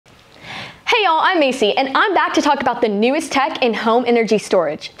y'all, I'm Macy, and I'm back to talk about the newest tech in home energy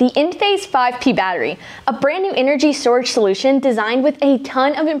storage, the Enphase 5P battery, a brand new energy storage solution designed with a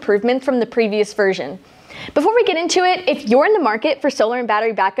ton of improvement from the previous version. Before we get into it, if you're in the market for solar and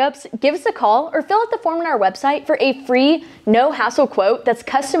battery backups, give us a call or fill out the form on our website for a free, no-hassle quote that's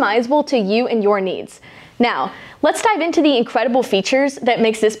customizable to you and your needs. Now, let's dive into the incredible features that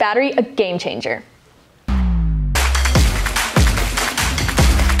makes this battery a game changer.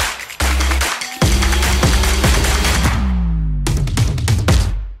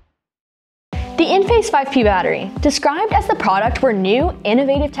 The Enphase 5P battery, described as the product where new,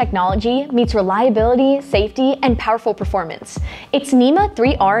 innovative technology meets reliability, safety, and powerful performance. Its NEMA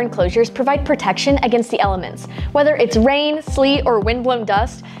 3R enclosures provide protection against the elements. Whether it's rain, sleet, or windblown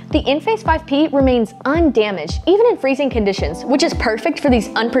dust, the Enphase 5P remains undamaged, even in freezing conditions, which is perfect for these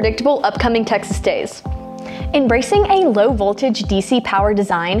unpredictable upcoming Texas days. Embracing a low-voltage DC power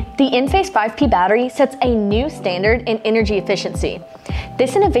design, the Enphase 5P battery sets a new standard in energy efficiency.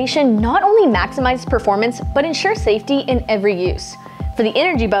 This innovation not only maximizes performance, but ensures safety in every use. For the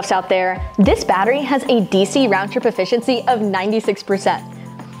energy buffs out there, this battery has a DC round-trip efficiency of 96%.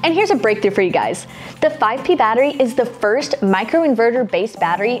 And here's a breakthrough for you guys. The 5P battery is the first microinverter-based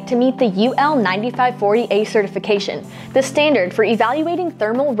battery to meet the UL 9540A certification, the standard for evaluating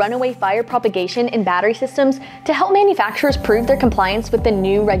thermal runaway fire propagation in battery systems to help manufacturers prove their compliance with the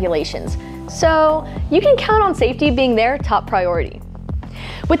new regulations. So you can count on safety being their top priority.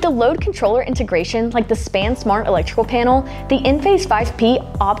 With the load controller integration like the SPAN Smart Electrical Panel, the Enphase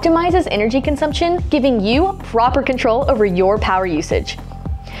 5P optimizes energy consumption, giving you proper control over your power usage.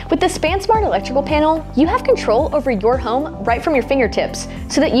 With the SPAN Smart Electrical Panel, you have control over your home right from your fingertips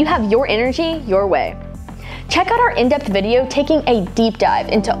so that you have your energy your way. Check out our in-depth video taking a deep dive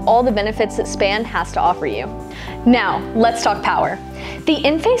into all the benefits that SPAN has to offer you. Now, let's talk power. The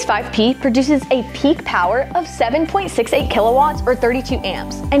Enphase 5P produces a peak power of 7.68 kilowatts or 32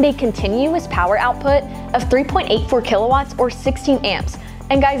 amps and a continuous power output of 3.84 kilowatts or 16 amps.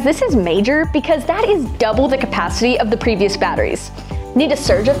 And guys, this is major because that is double the capacity of the previous batteries. Need a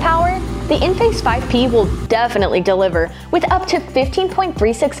surge of power? The Enphase 5P will definitely deliver with up to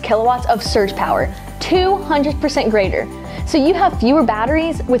 15.36 kilowatts of surge power, 200% greater. So you have fewer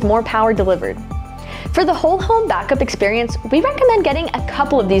batteries with more power delivered. For the whole home backup experience, we recommend getting a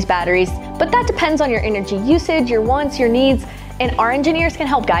couple of these batteries, but that depends on your energy usage, your wants, your needs, and our engineers can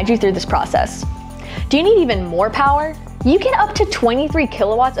help guide you through this process. Do you need even more power? You get up to 23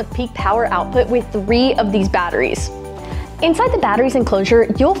 kilowatts of peak power output with 3 of these batteries. Inside the battery's enclosure,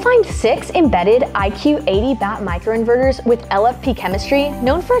 you'll find 6 embedded IQ80-BAT microinverters with LFP chemistry,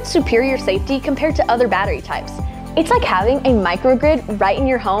 known for its superior safety compared to other battery types. It's like having a microgrid right in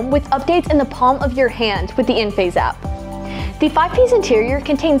your home with updates in the palm of your hand with the Enphase app. The 5P's interior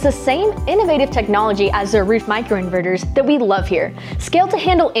contains the same innovative technology as their roof microinverters that we love here, scaled to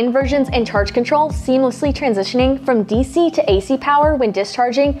handle inversions and charge control, seamlessly transitioning from DC to AC power when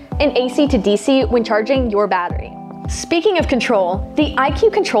discharging and AC to DC when charging your battery. Speaking of control, the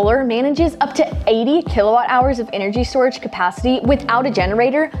IQ controller manages up to 80 kilowatt hours of energy storage capacity without a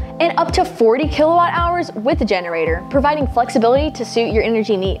generator and up to 40 kilowatt hours with a generator, providing flexibility to suit your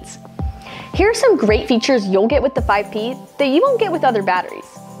energy needs. Here are some great features you'll get with the 5P that you won't get with other batteries.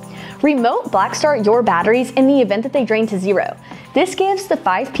 Remote black start your batteries in the event that they drain to zero. This gives the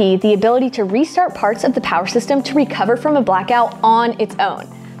 5P the ability to restart parts of the power system to recover from a blackout on its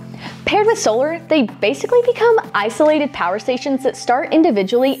own. Paired with solar, they basically become isolated power stations that start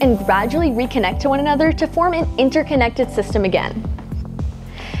individually and gradually reconnect to one another to form an interconnected system again.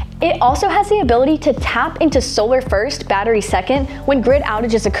 It also has the ability to tap into solar first, battery second when grid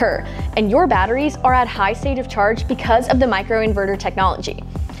outages occur, and your batteries are at high state of charge because of the microinverter technology.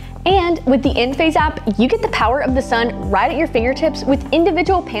 And with the Enphase app, you get the power of the sun right at your fingertips with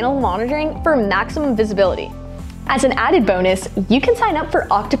individual panel monitoring for maximum visibility. As an added bonus, you can sign up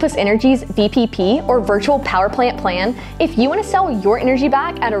for Octopus Energy's VPP or Virtual Power Plant plan if you want to sell your energy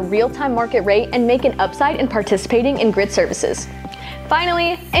back at a real-time market rate and make an upside in participating in grid services.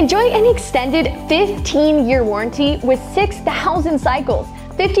 Finally, enjoy an extended 15-year warranty with 6,000 cycles,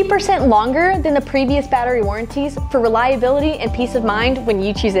 50% longer than the previous battery warranties for reliability and peace of mind when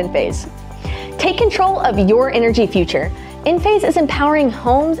you choose Enphase. Take control of your energy future. Enphase is empowering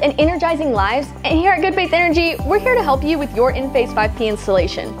homes and energizing lives, and here at Good Faith Energy, we're here to help you with your Enphase 5P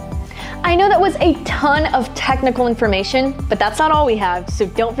installation. I know that was a ton of technical information, but that's not all we have, so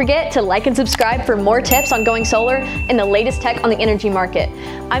don't forget to like and subscribe for more tips on going solar and the latest tech on the energy market.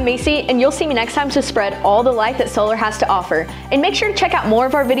 I'm Macy, and you'll see me next time to spread all the light that solar has to offer. And make sure to check out more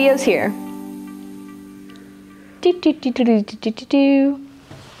of our videos here.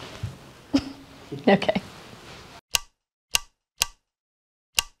 Okay.